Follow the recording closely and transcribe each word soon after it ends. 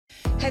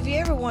Have you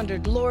ever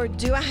wondered, Lord,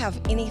 do I have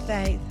any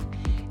faith?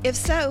 If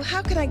so,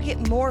 how can I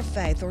get more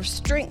faith or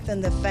strengthen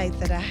the faith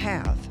that I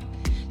have?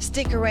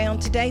 Stick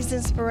around. Today's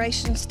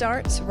inspiration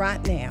starts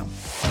right now.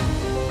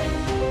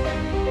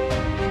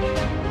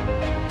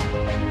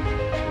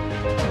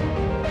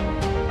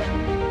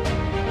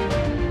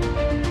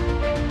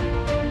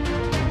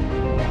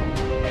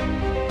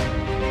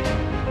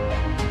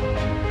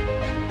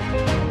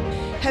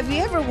 Have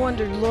you ever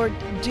wondered, Lord,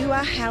 do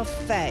I have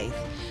faith?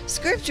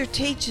 Scripture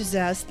teaches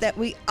us that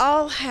we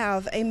all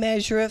have a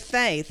measure of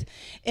faith.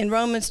 In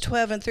Romans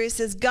 12:3, it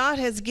says, God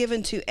has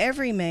given to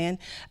every man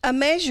a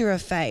measure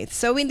of faith.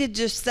 So we need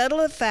to just settle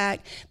the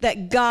fact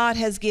that God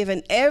has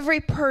given every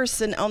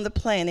person on the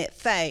planet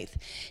faith.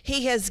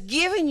 He has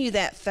given you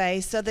that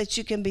faith so that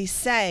you can be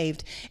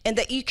saved and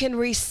that you can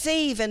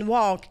receive and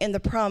walk in the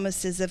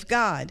promises of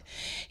God.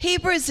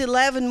 Hebrews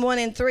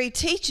 11:1-3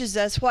 teaches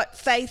us what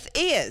faith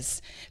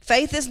is.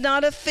 Faith is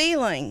not a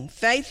feeling.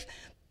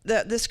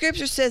 The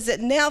scripture says that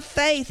now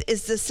faith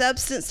is the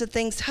substance of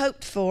things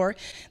hoped for,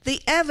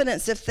 the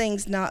evidence of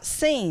things not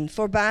seen,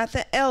 for by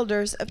the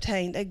elders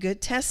obtained a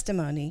good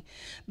testimony.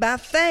 By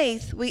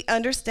faith we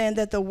understand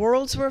that the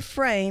worlds were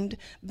framed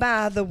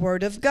by the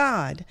word of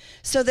God,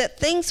 so that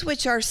things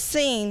which are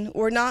seen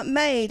were not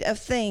made of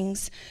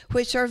things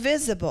which are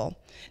visible.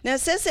 Now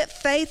it says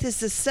that faith is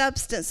the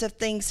substance of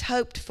things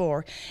hoped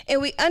for.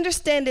 And we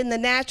understand in the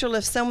natural,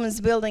 if someone's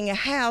building a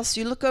house,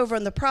 you look over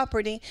on the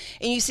property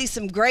and you see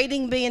some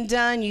grading being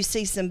done, you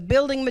see some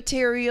building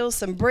materials,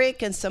 some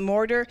brick and some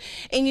mortar,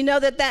 and you know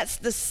that that's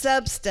the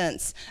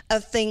substance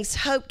of things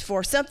hoped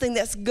for. Something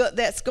that's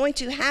going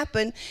to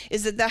happen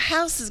is that the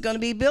house is going to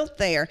be built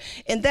there,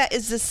 and that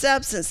is the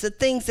substance, the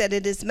things that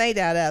it is made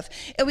out of.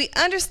 And we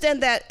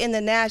understand that in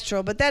the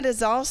natural, but that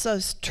is also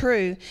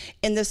true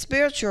in the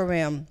spiritual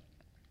realm.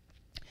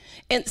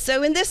 And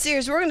so in this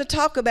series, we're going to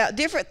talk about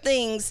different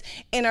things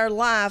in our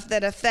life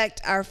that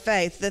affect our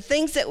faith. The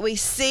things that we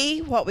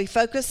see, what we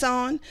focus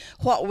on,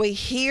 what we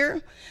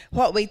hear,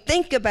 what we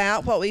think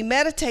about, what we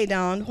meditate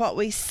on, what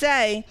we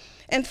say,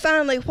 and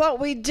finally,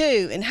 what we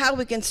do and how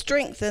we can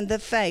strengthen the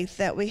faith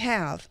that we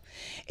have.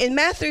 In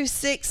Matthew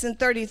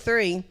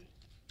 6:33,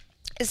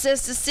 it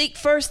says to seek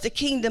first the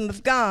kingdom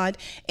of God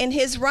and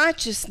his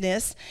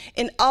righteousness,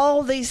 and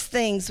all these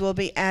things will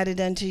be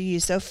added unto you.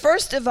 So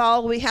first of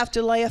all, we have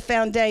to lay a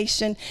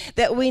foundation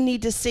that we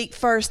need to seek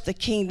first the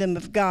kingdom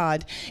of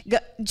God.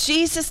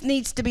 Jesus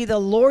needs to be the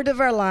Lord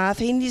of our life.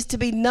 He needs to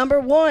be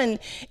number one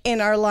in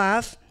our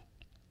life,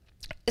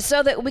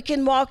 so that we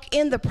can walk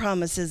in the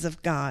promises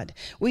of God.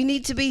 We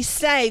need to be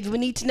saved. We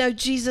need to know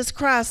Jesus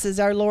Christ as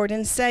our Lord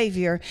and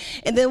Savior.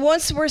 And then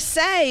once we're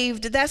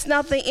saved, that's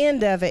not the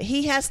end of it.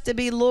 He has to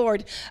be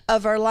Lord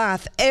of our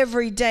life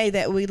every day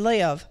that we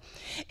live.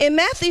 In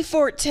Matthew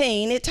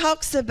 14, it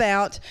talks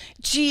about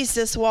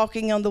Jesus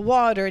walking on the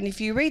water. And if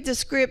you read the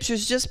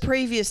scriptures just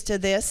previous to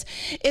this,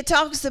 it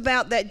talks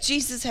about that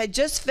Jesus had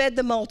just fed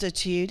the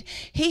multitude.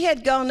 He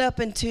had gone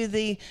up into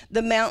the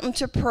mountain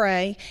to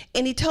pray,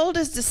 and he told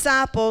his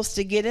disciples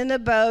to get in a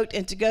boat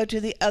and to go to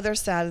the other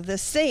side of the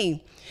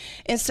sea.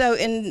 And so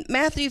in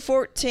Matthew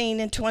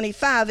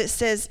 14:25, it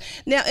says,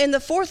 now in the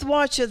fourth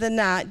watch of the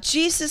night,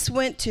 Jesus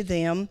went to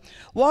them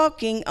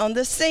walking on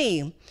the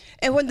sea.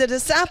 And when the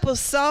disciples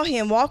saw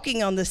him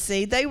walking on the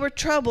sea, they were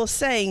troubled,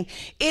 saying,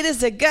 it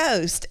is a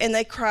ghost. And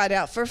they cried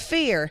out for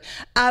fear.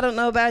 I don't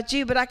know about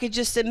you, but I could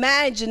just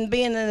imagine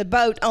being in a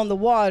boat on the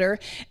water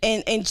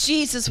and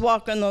Jesus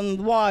walking on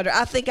the water.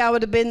 I think I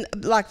would have been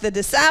like the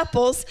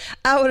disciples.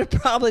 I would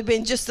have probably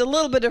been just a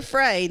little bit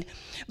afraid.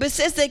 But it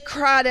says they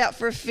cried out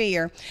for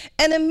fear.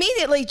 And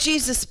immediately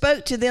Jesus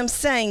spoke to them,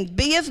 saying,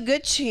 be of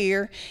good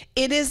cheer.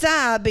 It is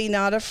I, be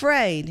not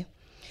afraid.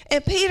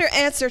 And Peter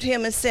answered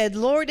him and said,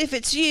 Lord, if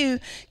it's you,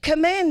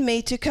 command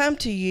me to come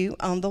to you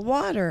on the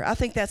water. I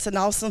think that's an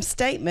awesome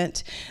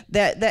statement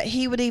that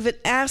he would even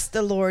ask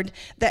the Lord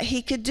that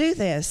he could do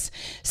this.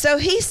 So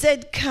he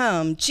said,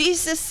 come.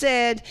 Jesus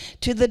said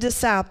to the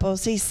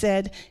disciples, he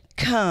said,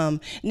 come.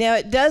 Now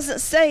it doesn't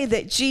say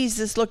that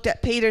Jesus looked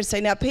at Peter and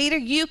said, now Peter,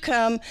 you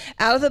come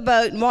out of the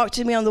boat and walk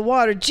to me on the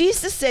water.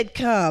 Jesus said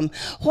come.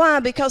 Why?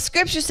 Because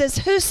scripture says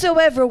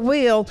whosoever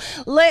will,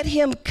 let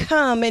him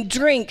come and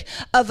drink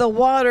of the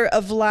water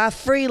of life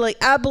freely.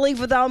 I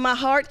believe with all my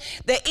heart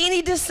that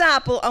any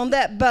disciple on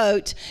that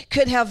boat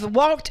could have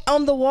walked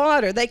on the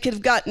water. They could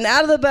have gotten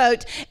out of the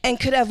boat and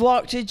could have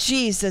walked to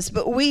Jesus.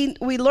 But we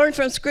learn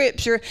from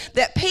scripture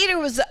that Peter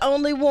was the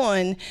only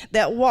one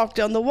that walked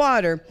on the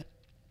water.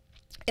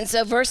 And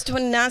so verse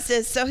 29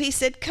 says, so he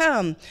said,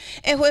 come.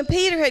 And when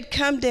Peter had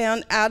come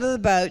down out of the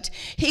boat,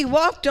 he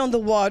walked on the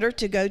water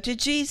to go to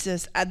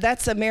Jesus.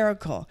 That's a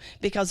miracle,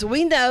 because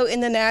we know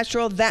in the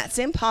natural that's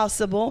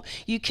impossible.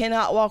 You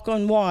cannot walk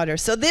on water.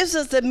 So this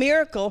is the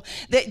miracle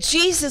that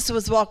Jesus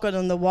was walking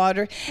on the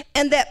water,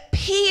 and that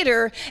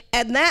Peter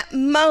at that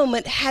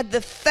moment had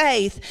the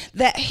faith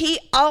that he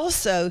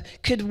also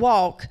could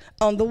walk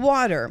on the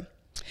water.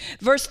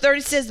 Verse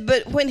 30 says,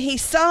 but when he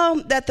saw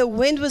that the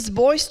wind was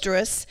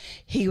boisterous,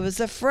 he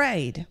was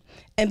afraid.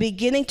 and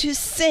beginning to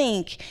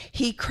sink,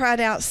 he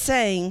cried out,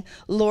 saying,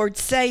 Lord,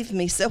 save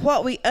me. So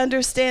what we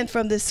understand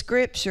from this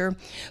scripture,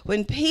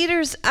 when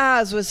Peter's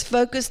eyes was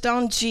focused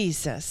on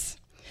Jesus,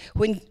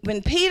 when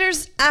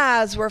Peter's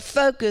eyes were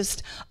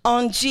focused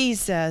on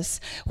Jesus,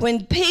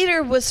 when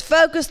Peter was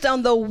focused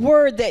on the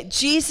word that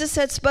Jesus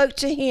had spoke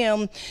to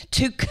him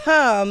to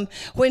come,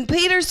 when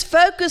Peter's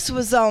focus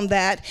was on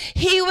that,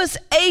 he was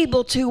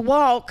able to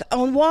walk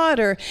on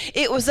water.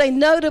 It was a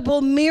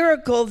notable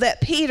miracle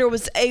that Peter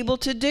was able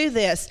to do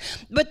this.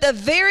 But the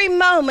very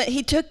moment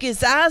he took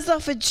his eyes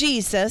off of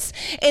Jesus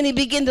and he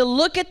began to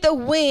look at the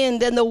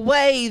wind and the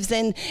waves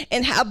and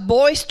how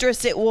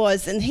boisterous it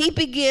was, and he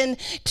began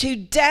to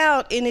doubt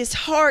in his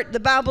heart, the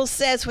Bible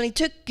says, when he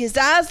took his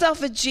eyes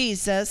off of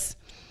Jesus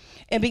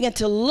and began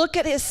to look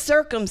at his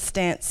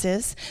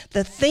circumstances,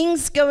 the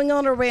things going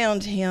on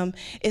around him,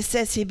 it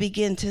says he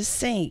began to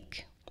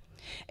sink.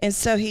 And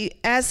so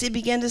as he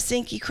began to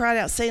sink, he cried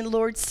out, saying,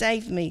 Lord,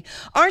 save me.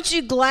 Aren't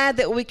you glad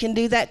that we can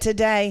do that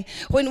today?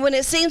 When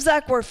it seems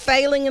like we're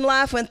failing in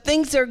life, when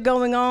things are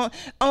going on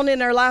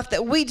in our life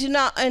that we do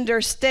not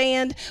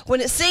understand,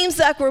 when it seems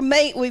like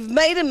we've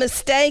made a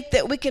mistake,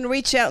 that we can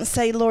reach out and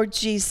say, Lord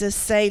Jesus,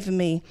 save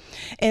me.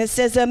 And it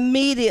says,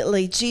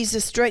 immediately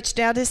Jesus stretched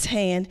out his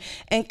hand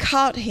and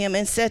caught him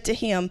and said to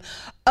him,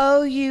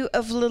 O you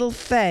of little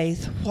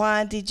faith,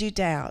 why did you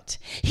doubt?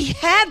 He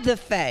had the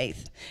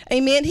faith.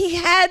 Amen. He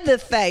had the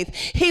faith.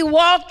 He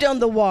walked on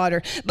the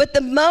water. But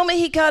the moment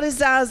he got his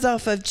eyes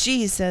off of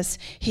Jesus,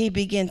 he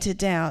began to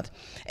doubt.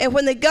 And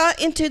when they got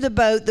into the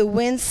boat, the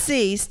wind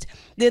ceased.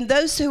 Then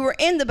those who were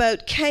in the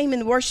boat came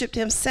and worshiped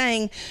him,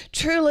 saying,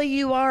 Truly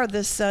you are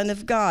the Son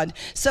of God.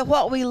 So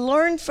what we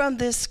learn from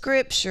this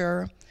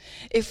scripture,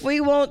 if we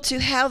want to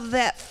have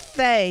that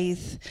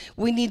faith,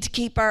 we need to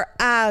keep our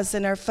eyes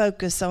and our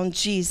focus on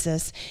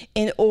Jesus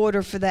in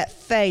order for that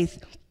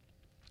faith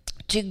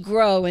to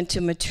grow and to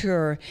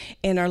mature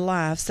in our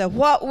lives. So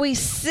what we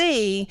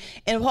see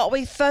and what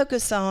we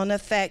focus on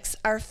affects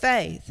our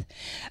faith.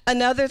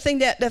 Another thing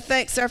that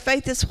affects our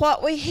faith is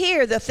what we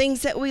hear, the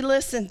things that we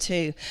listen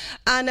to.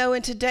 I know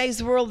in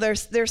today's world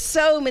there's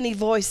so many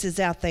voices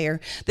out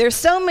there. There's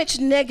so much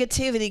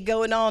negativity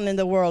going on in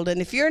the world, and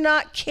if you're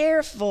not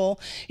careful,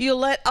 you'll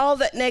let all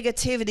that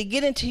negativity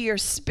get into your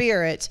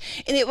spirit,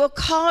 and it will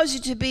cause you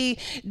to be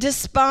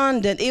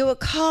despondent. It will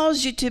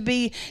cause you to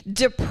be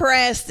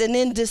depressed and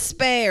in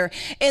despair.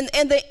 And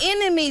the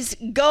enemy's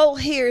goal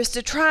here is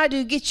to try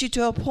to get you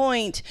to a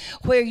point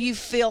where you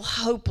feel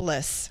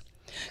hopeless,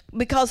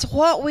 because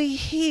what we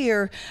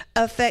hear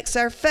affects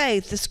our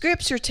faith. The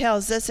scripture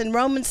tells us in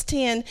Romans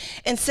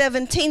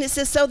 10:17, it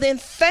says, So then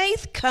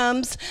faith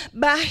comes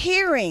by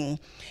hearing,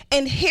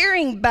 and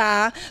hearing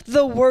by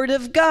the word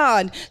of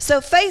God.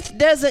 So faith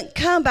doesn't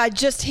come by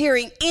just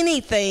hearing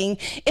anything.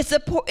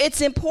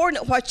 It's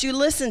important what you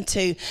listen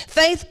to.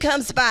 Faith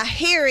comes by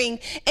hearing,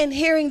 and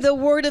hearing the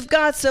word of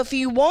God. So if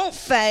you want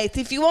faith,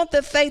 if you want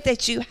the faith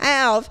that you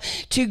have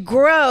to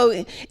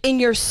grow in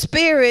your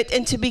spirit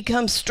and to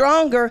become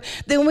stronger,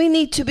 then we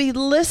need to be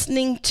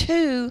listening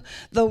to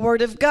the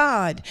word of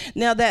God.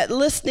 Now that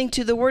listening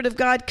to the word of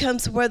God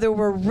comes whether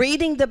we're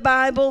reading the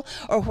Bible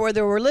or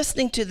whether we're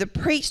listening to the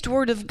preached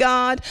word of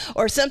God,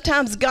 or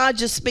sometimes God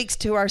just speaks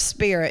to our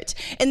spirit.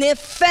 And then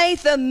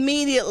faith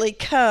immediately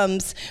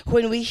comes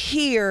when we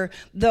hear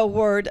the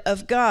word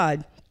of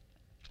God.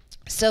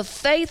 So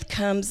faith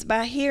comes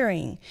by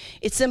hearing.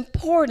 It's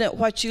important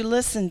what you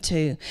listen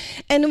to.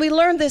 And we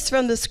learn this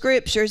from the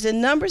scriptures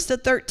in Numbers, the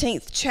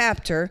 13th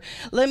chapter.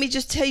 Let me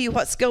just tell you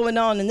what's going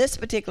on in this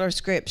particular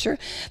scripture.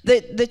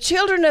 The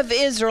children of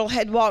Israel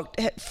had walked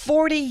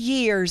 40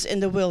 years in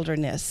the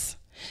wilderness.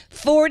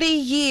 40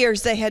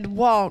 years they had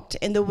walked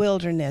in the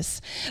wilderness.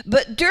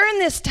 But during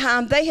this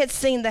time, they had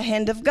seen the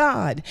hand of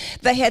God.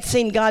 They had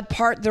seen God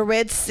part the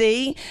Red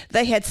Sea.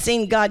 They had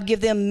seen God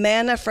give them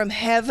manna from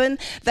heaven.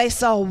 They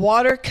saw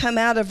water come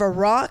out of a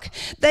rock.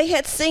 They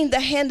had seen the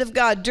hand of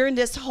God during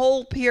this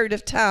whole period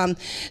of time.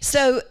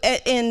 So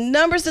in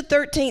Numbers, the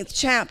 13th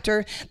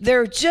chapter,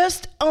 they're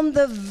just on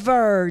the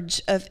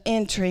verge of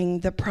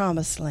entering the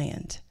promised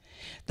land.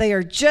 They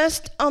are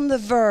just on the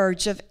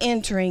verge of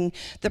entering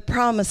the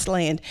promised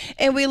land.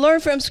 And we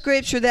learn from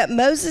scripture that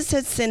Moses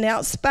had sent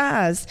out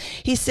spies.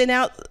 He sent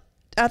out,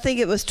 I think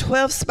it was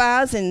 12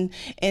 spies, and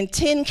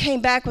 10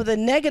 came back with a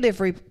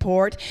negative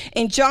report.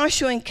 And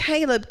Joshua and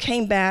Caleb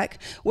came back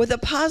with a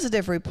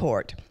positive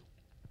report.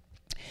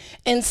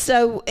 And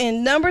so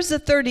in Numbers the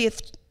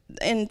 30th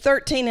and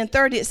 13 and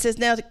 30, it says,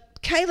 Now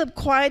Caleb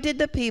quieted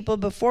the people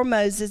before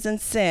Moses and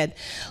said,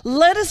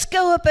 Let us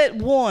go up at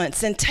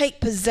once and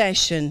take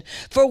possession,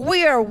 for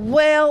we are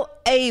well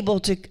able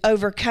to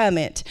overcome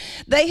it.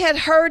 They had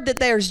heard that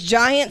there's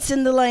giants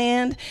in the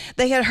land.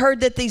 They had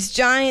heard that these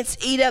giants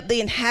eat up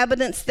the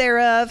inhabitants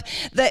thereof.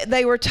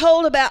 They were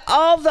told about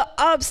all the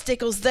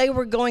obstacles they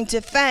were going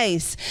to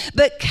face.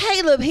 But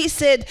Caleb, he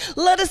said,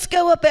 let us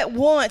go up at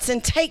once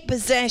and take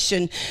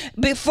possession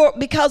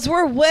because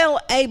we're well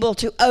able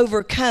to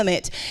overcome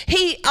it.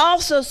 He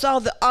also saw saw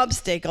the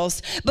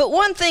obstacles. But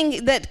one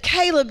thing that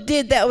Caleb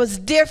did that was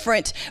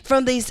different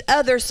from these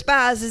other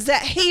spies is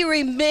that he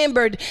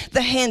remembered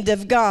the hand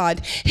of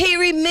God. He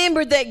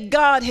remembered that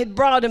God had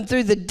brought him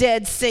through the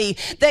Dead Sea,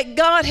 that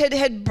God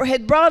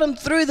had brought him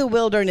through the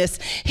wilderness.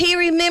 He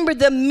remembered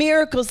the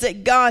miracles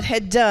that God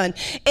had done.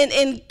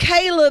 And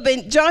Caleb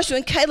and Joshua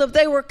and Caleb,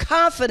 they were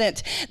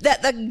confident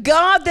that the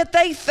God that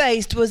they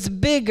faced was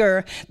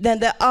bigger than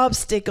the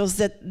obstacles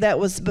that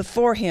was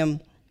before him.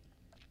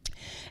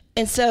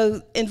 And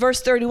so in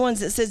verse 31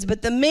 it says,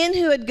 but the men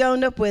who had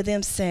gone up with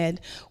him said,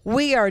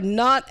 we are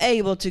not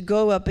able to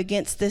go up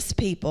against this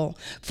people,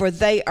 for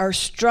they are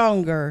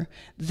stronger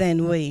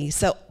than we.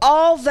 So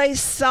all they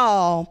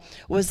saw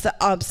was the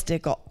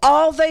obstacle.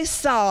 All they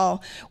saw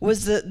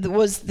was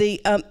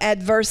the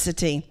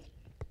adversity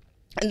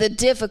and the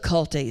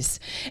difficulties.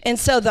 And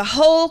so the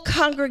whole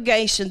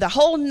congregation, the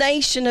whole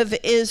nation of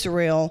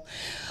Israel,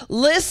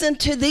 listened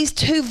to these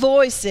two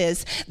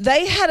voices.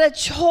 They had a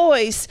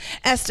choice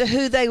as to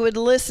who they would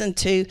listen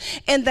to,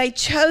 and they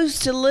chose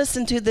to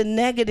listen to the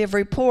negative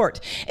report.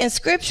 And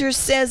scripture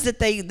says that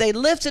they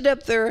lifted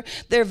up their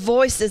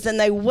voices and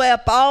they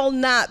wept all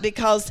night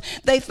because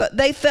they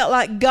felt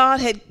like God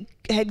had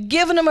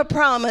given them a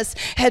promise,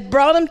 had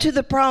brought them to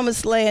the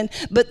promised land,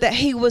 but that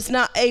he was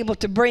not able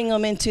to bring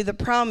them into the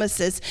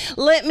promises.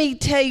 Let me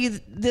tell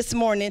you this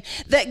morning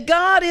that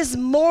God is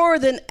more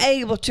than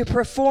able to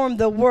perform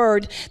the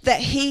word that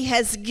he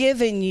has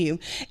given you.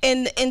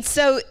 And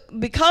so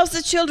because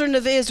the children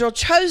of Israel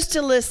chose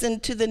to listen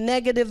to the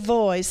negative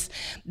voice,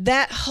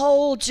 that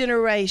whole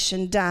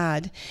generation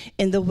died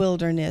in the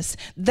wilderness.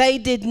 They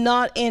did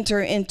not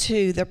enter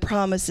into the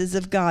promises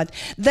of God.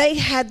 They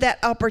had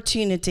that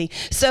opportunity.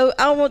 So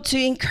I want to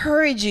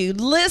encourage you,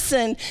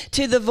 listen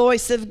to the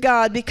voice of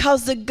God,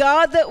 because the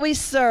God that we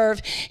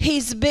serve,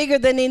 he's bigger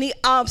than any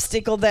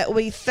obstacle that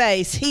we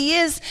face. He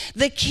is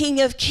the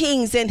King of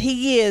Kings and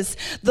he is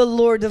the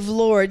Lord of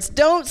Lords.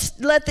 Don't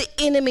let the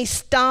enemy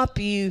stop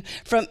you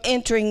from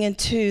entering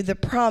into the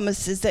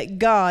promises that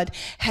God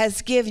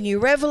has given you.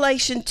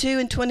 Revelation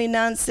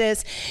 2:29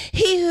 says,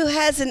 he who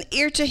has an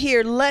ear to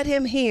hear, let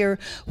him hear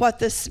what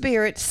the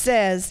Spirit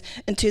says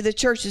unto the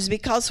churches,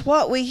 because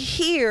what we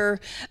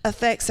hear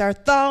affects our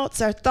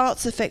thoughts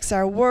affects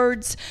our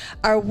words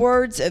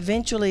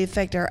eventually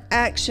affect our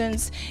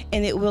actions,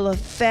 and it will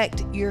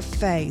affect your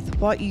faith.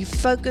 What you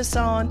focus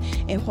on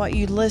and what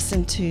you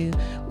listen to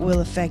will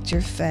affect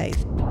your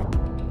faith.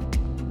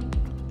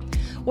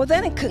 Well,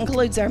 that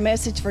concludes our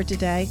message for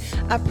today.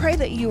 I pray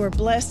that you are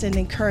blessed and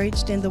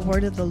encouraged in the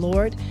word of the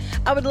Lord.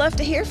 I would love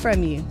to hear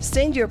from you.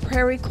 Send your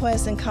prayer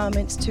requests and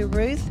comments to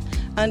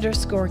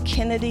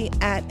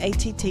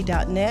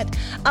Ruth_Kennedy@att.net.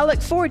 I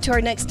look forward to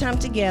our next time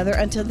together.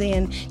 Until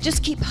then,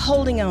 just keep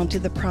holding on to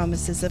the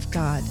promises of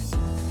God.